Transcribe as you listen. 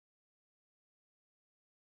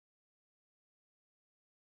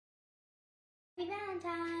Happy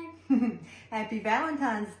Valentine's! Happy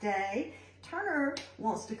Valentine's Day. Turner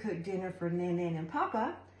wants to cook dinner for Nan and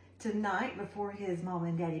Papa tonight before his mom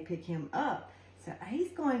and daddy pick him up. So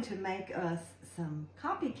he's going to make us some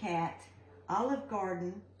Copycat Olive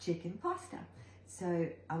Garden chicken pasta. So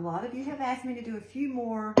a lot of you have asked me to do a few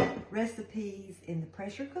more recipes in the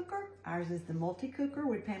pressure cooker. Ours is the multi-cooker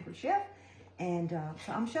with Pampered Chef. And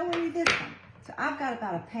so I'm showing you this one. So I've got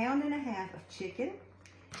about 1.5 pounds of chicken.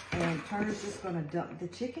 And Turner's just going to dump the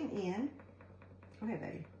chicken in. Go ahead,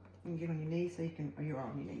 baby. You can get on your knees so you can, or you're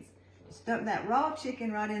on your knees. Just dump that raw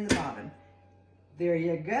chicken right in the bottom. There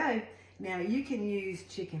you go. Now you can use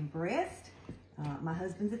chicken breast. My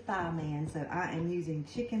husband's a thigh man, so I am using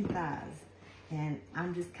chicken thighs. And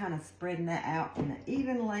I'm just kind of spreading that out in an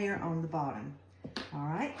even layer on the bottom. All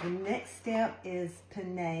right, the next step is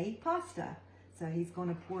penne pasta. So he's going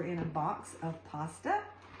to pour in a box of pasta.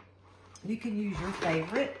 You can use your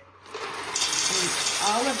favorite. The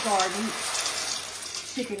Olive Garden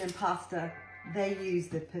chicken and pasta, they use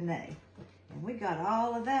the penne. And we got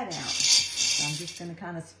all of that out. So I'm just going to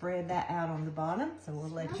kind of spread that out on the bottom. So we'll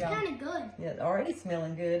let y'all. That's kind of good. Yeah, it's already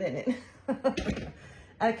smelling good, isn't it?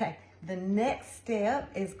 Okay, the next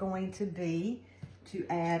step is going to be to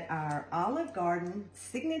add our Olive Garden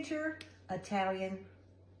signature Italian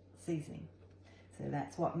seasoning. So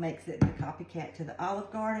that's what makes it the Copycat to the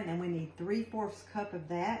Olive Garden, and we need 3/4 cup of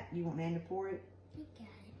that. You want Nan to pour it? You got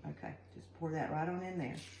it. Okay, just pour that right on in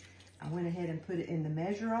there. I went ahead and put it in the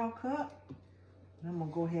measure-all cup. And I'm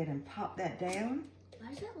gonna go ahead and pop that down. Why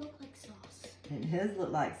does it look like sauce? It does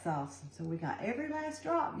look like sauce. So we got every last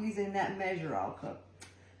drop using that measure-all cup.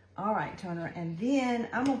 All right, Turner, and then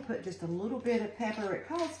I'm gonna put just a little bit of pepper. It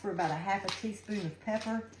calls for about 1/2 teaspoon of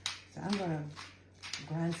pepper. So I'm gonna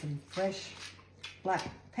grind some fresh black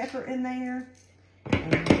pepper in there.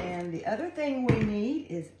 And then the other thing we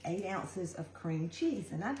need is 8 ounces of cream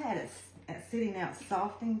cheese. And I've had it sitting out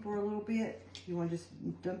softening for a little bit. You want to just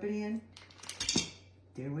dump it in?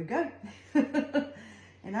 There we go.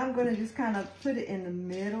 And I'm going to just kind of put it in the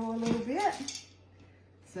middle a little bit.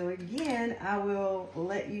 So again, I will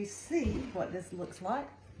let you see what this looks like.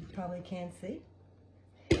 You probably can see.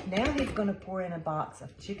 Now he's going to pour in a box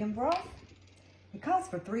of chicken broth. It calls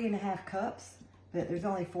for 3.5 cups. But there's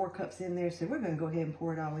only 4 cups in there, so we're going to go ahead and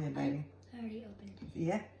pour it all in, baby. I already opened it.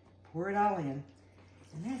 Yeah, pour it all in.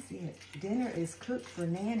 And that's it. Dinner is cooked for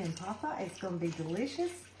Nan and Papa. It's going to be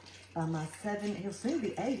delicious. My 7, he'll soon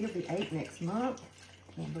be 8. He'll be 8 next month.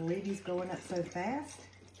 Can't believe he's growing up so fast.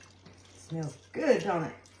 Smells good, don't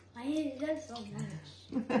it? I ate it so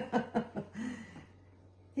much.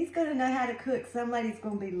 He's going to know how to cook. Some lady's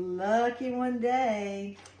going to be lucky one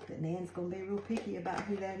day. But Nan's going to be real picky about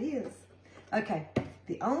who that is. Okay,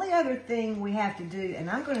 the only other thing we have to do, and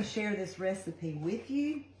I'm going to share this recipe with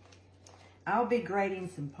you. I'll be grating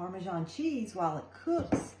some Parmesan cheese while it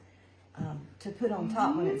cooks to put on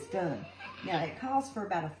top when it's done. Now, it calls for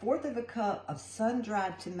about 1/4 cup of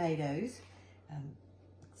sun-dried tomatoes,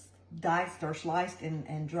 diced or sliced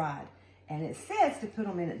and dried. And it says to put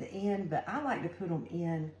them in at the end, but I like to put them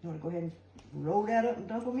in. You want to go ahead and roll that up and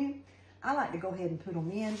dump them in? I like to go ahead and put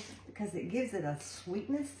them in because it gives it a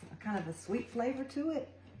sweetness, kind of a sweet flavor to it,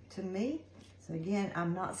 to me. So again,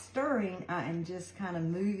 I'm not stirring, I am just kind of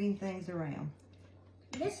moving things around.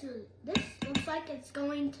 This looks like it's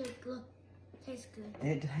going to taste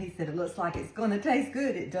good. He said it looks like it's going to taste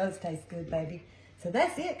good. It does taste good, baby. So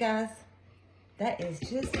that's it, guys. That is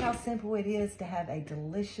just how simple it is to have a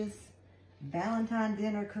delicious Valentine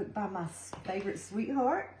dinner cooked by my favorite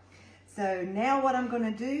sweetheart. So now what I'm going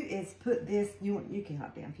to do is put this, you can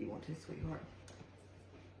hop down if you want to, sweetheart.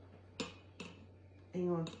 And you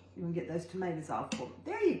want to get those tomatoes off for me.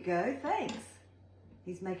 There you go, thanks.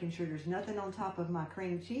 He's making sure there's nothing on top of my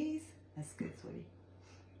cream cheese. That's good, sweetie.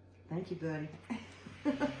 Thank you, buddy.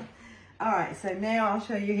 All right, so now I'll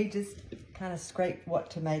show you, he just kind of scraped what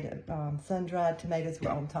tomato, sun-dried tomatoes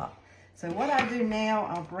were on top. So what I do now,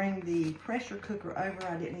 I'll bring the pressure cooker over.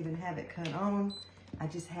 I didn't even have it cut on. I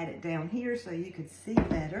just had it down here so you could see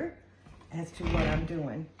better as to what I'm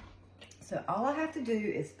doing. So all I have to do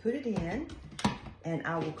is put it in, and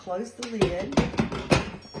I will close the lid.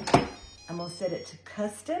 I'm gonna set it to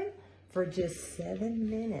custom for just 7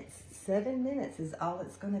 minutes. 7 minutes is all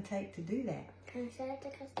it's gonna take to do that. Can I set it to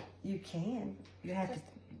custom? You can. You have to.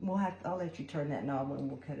 I'll let you turn that knob and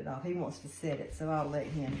we'll cut it off. He wants to set it, so I'll let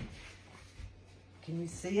him. Can you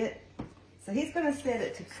see it? So he's gonna set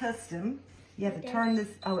it to custom. You have to turn this,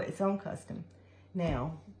 oh, it's on custom.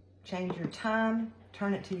 Now, change your time,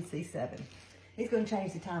 turn it to C7. He's gonna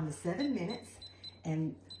change the time to 7 minutes,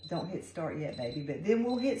 and don't hit start yet, baby, but then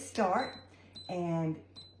we'll hit start, and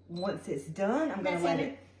once it's done, I'm going to let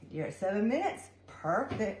it, you're at 7 minutes.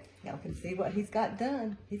 Perfect. Y'all can see what he's got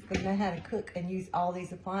done. He's going to know how to cook and use all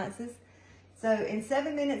these appliances. So in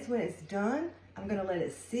 7 minutes when it's done, I'm going to let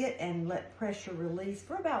it sit and let pressure release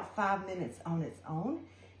for about 5 minutes on its own.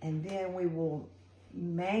 And then we will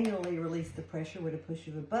manually release the pressure with a push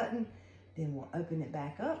of a button. Then we'll open it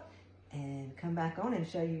back up and come back on and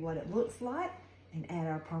show you what it looks like and add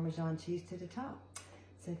our Parmesan cheese to the top.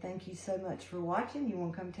 So thank you so much for watching. You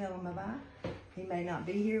want to come tell him bye-bye? He may not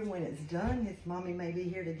be here when it's done. His mommy may be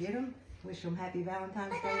here to get him. Wish him happy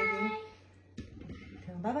Valentine's Day again.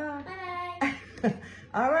 Tell him bye-bye. Bye.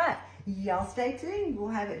 All right. Y'all stay tuned. We'll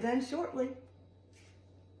have it done shortly.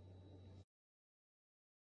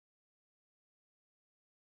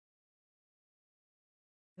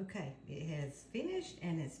 Okay, it has finished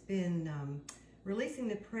and it's been releasing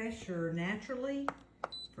the pressure naturally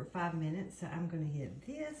for 5 minutes. So I'm going to hit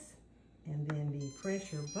this and then the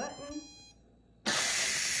pressure button.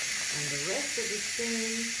 And the rest of the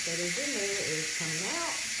steam that is in there is coming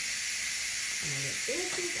out. And when it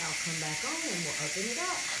finishes, I'll come back on and we'll open it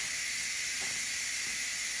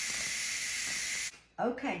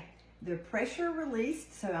up. Okay, the pressure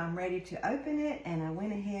released, so I'm ready to open it. And I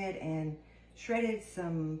went ahead and shredded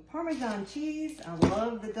some Parmesan cheese. I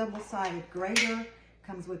love the double-sided grater.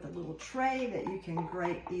 Comes with a little tray that you can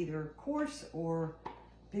grate either coarse or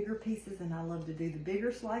bigger pieces, and I love to do the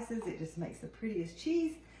bigger slices. It just makes the prettiest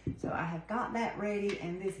cheese. So I have got that ready,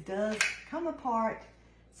 and this does come apart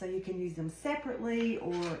so you can use them separately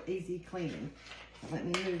or easy cleaning. So let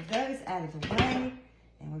me move those out of the way,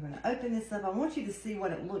 and we're going to open this up. I want you to see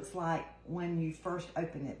what it looks like when you first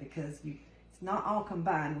open it, because it's not all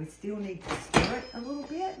combined. We still need to stir it a little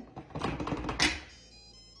bit.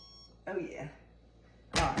 Oh yeah.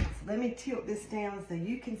 All right, so let me tilt this down so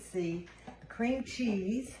you can see the cream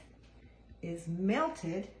cheese is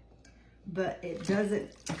melted, but it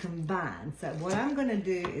doesn't combine. So what I'm gonna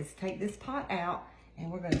do is take this pot out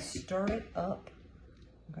and we're gonna stir it up.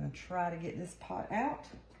 I'm gonna try to get this pot out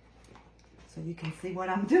so you can see what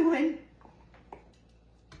I'm doing.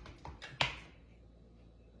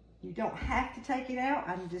 You don't have to take it out.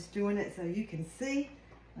 I'm just doing it so you can see.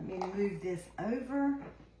 Let me move this over,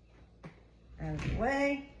 out of the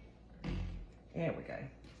way. There we go.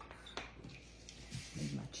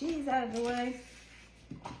 Move my cheese out of the way.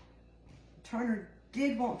 Turner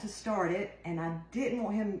did want to start it, and I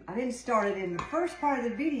didn't start it in the first part of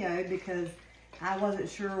the video because I wasn't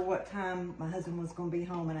sure what time my husband was going to be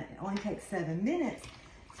home, and it only takes 7 minutes.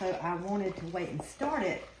 So I wanted to wait and start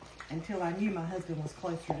it until I knew my husband was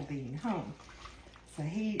closer to being home. So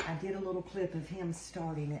I did a little clip of him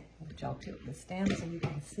starting it. Y'all tilt this down so you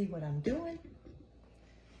can see what I'm doing.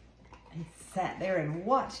 He sat there and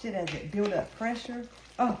watched it as it built up pressure.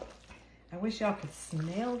 Oh, I wish y'all could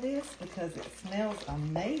smell this because it smells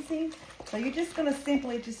amazing. So you're just gonna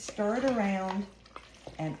simply just stir it around,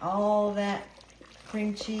 and all that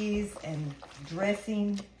cream cheese and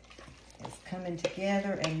dressing is coming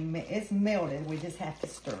together and it's melted. We just have to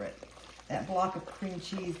stir it. That block of cream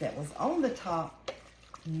cheese that was on the top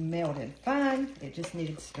melted fine. It just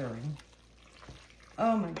needed stirring.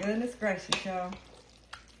 Oh my goodness gracious, y'all.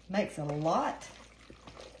 Makes a lot.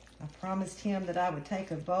 I promised him that I would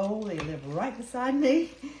take a bowl. They live right beside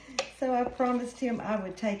me. So I promised him I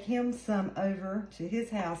would take him some over to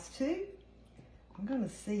his house too. I'm gonna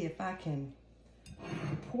see if I can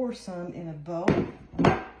pour some in a bowl.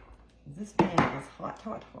 This pan is hot,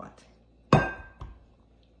 hot, hot.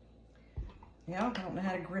 Yeah, I don't know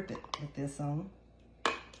how to grip it with this on.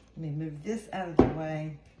 Let me move this out of the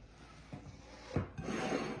way.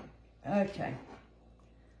 Okay.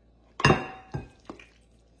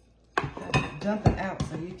 Dump it out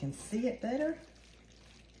so you can see it better.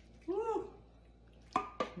 Woo.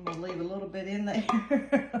 I'm gonna leave a little bit in there.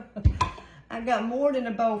 I got more than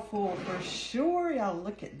a bowl full for sure. Y'all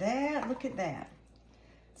look at that, look at that.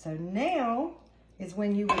 So now is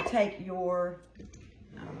when you would take your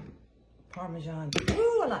Parmesan.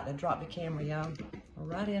 Ooh, I like to drop the camera, y'all.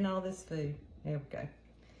 Right in all this food. There we go.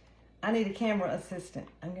 I need a camera assistant.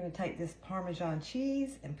 I'm gonna take this Parmesan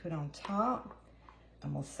cheese and put on top.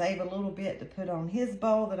 I'm gonna save a little bit to put on his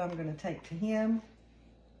bowl that I'm gonna take to him.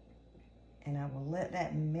 And I will let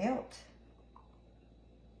that melt.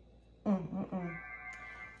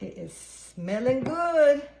 It is smelling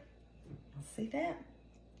good. See that?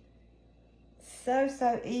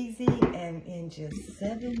 So easy, and in just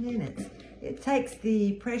 7 minutes. It takes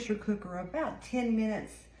the pressure cooker about 10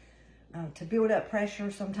 minutes to build up pressure,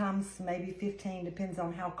 sometimes maybe 15, depends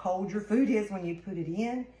on how cold your food is when you put it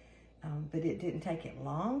in. But it didn't take it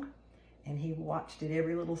long, and he watched it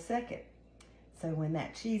every little second. So when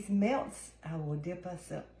that cheese melts, I will dip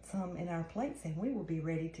us up some in our plates and we will be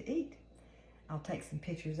ready to eat. I'll take some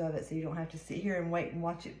pictures of it so you don't have to sit here and wait and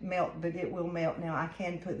watch it melt, but it will melt. Now I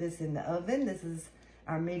can put this in the oven. This is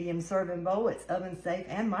our medium serving bowl. It's oven safe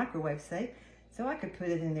and microwave safe. So I could put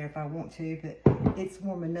it in there if I want to, but it's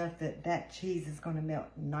warm enough that that cheese is going to melt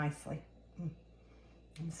nicely.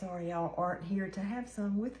 I'm sorry y'all aren't here to have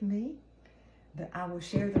some with me, but I will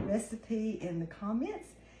share the recipe in the comments.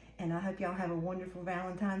 And I hope y'all have a wonderful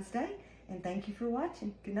Valentine's Day. And thank you for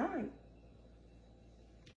watching. Good night.